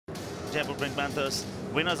Jaipur Pink Panthers,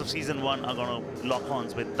 winners of Season 1, are going to lock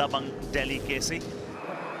horns with Dabang Delhi KC.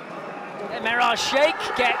 Meraj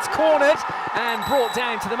Sheykh gets cornered and brought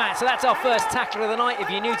down to the mat. So that's our first tackle of the night. If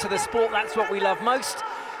you're new to the sport, that's what we love most.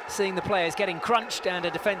 Seeing the players getting crunched, and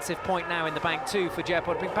a defensive point now in the bank too for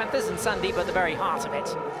Jaipur Pink Panthers, and Sandeep at the very heart of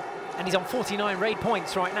it. And he's on 49 raid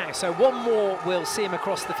points right now, so one more will see him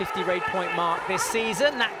across the 50 raid point mark this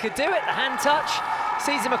season. That could do it. The hand touch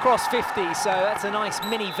sees him across 50, so that's a nice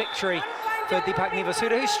mini victory for Deepak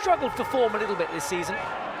Hooda, who struggled for form a little bit this season.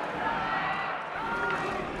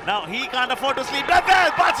 Now he can't afford to sleep.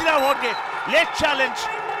 Late challenge.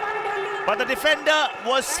 But the defender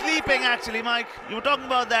was sleeping actually, Mike. You were talking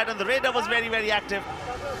about that, and the raider was very, very active.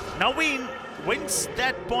 Naveen wins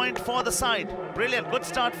that point for the side. Brilliant, good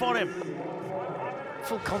start for him.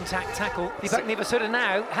 Full contact tackle. Deepak Hooda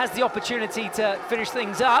now has the opportunity to finish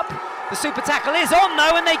things up. The super tackle is on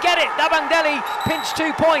though, and they get it. Dabang Delhi pinched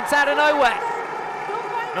 2 points out of nowhere.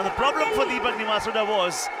 Now the problem for Deepak Hooda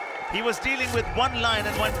was he was dealing with one lion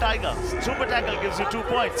and one tiger. Super tackle gives you 2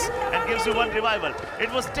 points and gives you 1 revival. It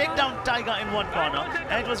was take down tiger in one corner,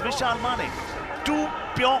 and it was Vishal Mane. 2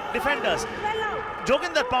 pure defenders.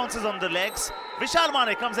 Joginder pounces on the legs. Vishal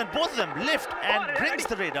Mane comes and both of them lift and brings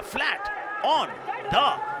the raider flat on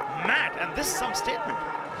the mat. And this is some statement.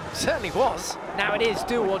 Certainly was. Now it is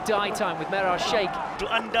do or die time with Meraj Sheykh.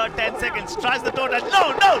 To under 10 seconds, tries the toe touch.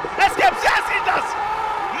 No, escapes. Yes, he does.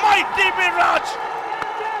 Mighty Meraj.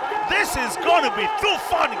 This is going to be too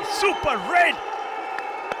funny. Super raid.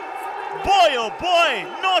 Boy, oh boy,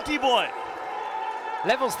 naughty boy.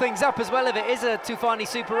 Levels things up as well if it is a Tufani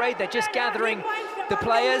Super Raid. They're just gathering the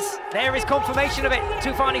players. There is confirmation of it.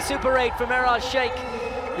 Tufani Super Raid for Meraj Sheykh.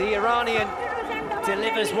 The Iranian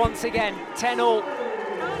delivers once again. 10-all.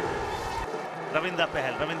 Ravinder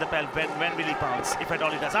Pahel, when will he pounce? If at all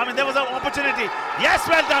he does. I mean, there was an opportunity. Yes,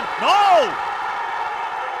 well done. No!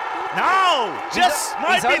 Now, just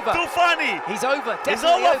might be Tufani. He's over,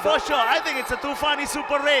 definitely He's over for sure. I think it's a Tufani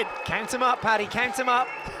Super Raid. Count him up, Paddy, count him up.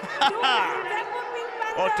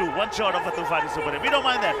 Or 2, 1 short of a Tufani Super Raid. We don't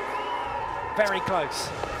mind that. Very close.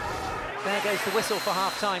 There goes the whistle for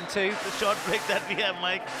half-time too. The short break that we have,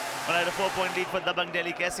 Mike. But I had a 4-point lead for Dabang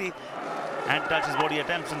Delhi KC. And touches body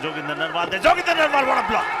attempts on Joginder Narwal. Then Joginder Narwal, what a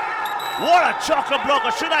block! What a chocker block,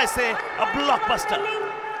 or should I say, a blockbuster.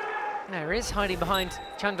 There he is, hiding behind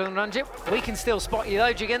Chandran Ranjit. We can still spot you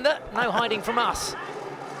though, Joginder. No hiding from us.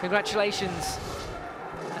 Congratulations.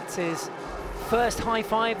 That's his first high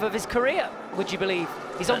five of his career, would you believe?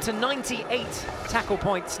 He's on to 98 tackle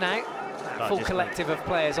points now. Full collective of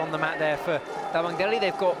players on the mat there for Dabang Delhi.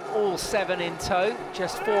 They've got all 7 in tow.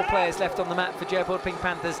 Just 4 players left on the mat for Jaipur Pink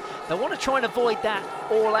Panthers. They want to try and avoid that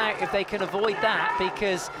all out if they can avoid that,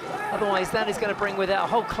 because otherwise that is going to bring with it a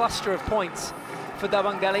whole cluster of points for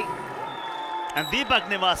Dabang Delhi. And Deepak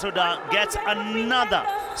Hooda gets another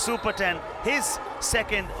Super 10, his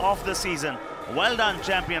second of the season. Well done,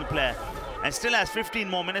 champion player. And still has 15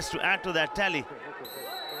 more minutes to add to that tally.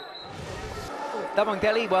 Dabang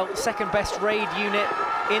Delhi, well, second best raid unit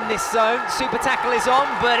in this zone. Super tackle is on,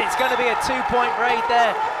 but it's going to be a 2-point raid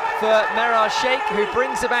there for Meraj Sheykh, who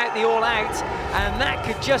brings about the all-out, and that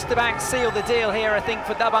could just about seal the deal here, I think,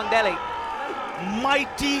 for Dabang Delhi.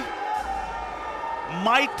 Mighty,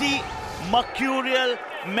 mercurial,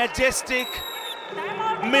 majestic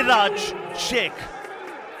Meraj Sheykh.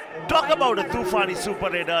 Talk about a Tufani Super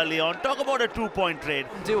Raid early on. Talk about a 2-point raid.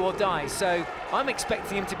 Do or die, so I'm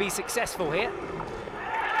expecting him to be successful here.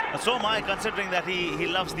 So am I, considering that he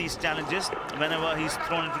loves these challenges. Whenever he's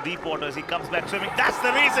thrown into deep waters, he comes back swimming. That's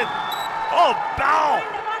the reason. Oh, bow!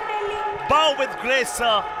 Bow with grace,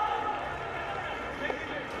 sir.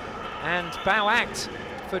 And bow act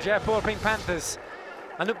for Jaipur Pink Panthers.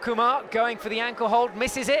 Anup Kumar going for the ankle hold,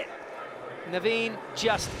 misses it. Naveen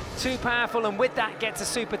just too powerful, and with that gets a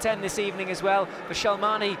Super 10 this evening as well. Vishal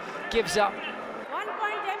Mane gives up.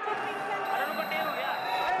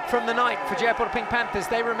 From the night for Jaipur Pink Panthers,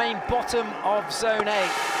 they remain bottom of Zone A.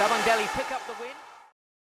 Dabang Delhi pick up the win.